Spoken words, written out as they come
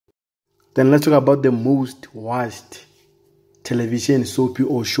Then let's talk about the most watched television soapy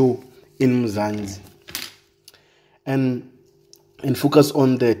or show in Mzansi. And focus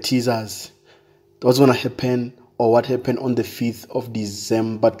on the teasers. What's going to happen or what happened on the 5th of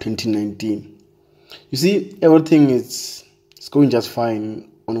December 2019. You see, everything is going just fine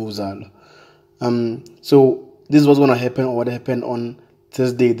on Uzalo. So this is what's going to happen or what happened on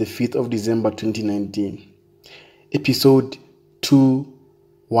Thursday, the 5th of December 2019. Episode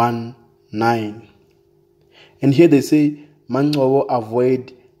 219. And here they say, Mancobo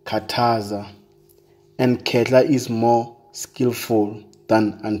avoid Kataza and Ketla is more skillful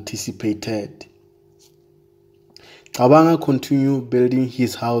than anticipated. Kabanga continue building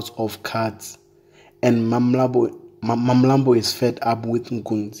his house of cards and Mamlambo is fed up with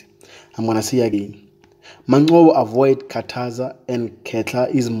Nkunzi. I'm going to say again. Mancobo avoid Kataza and Ketla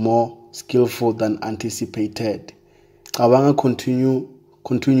is more skillful than anticipated. Kabanga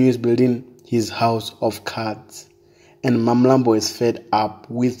continues building his house of cards and Mamlambo is fed up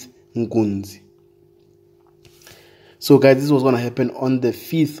with Nkunzi. So guys, this was going to happen on the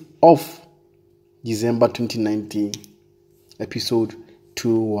 5th of December 2019, episode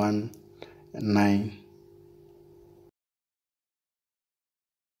 219.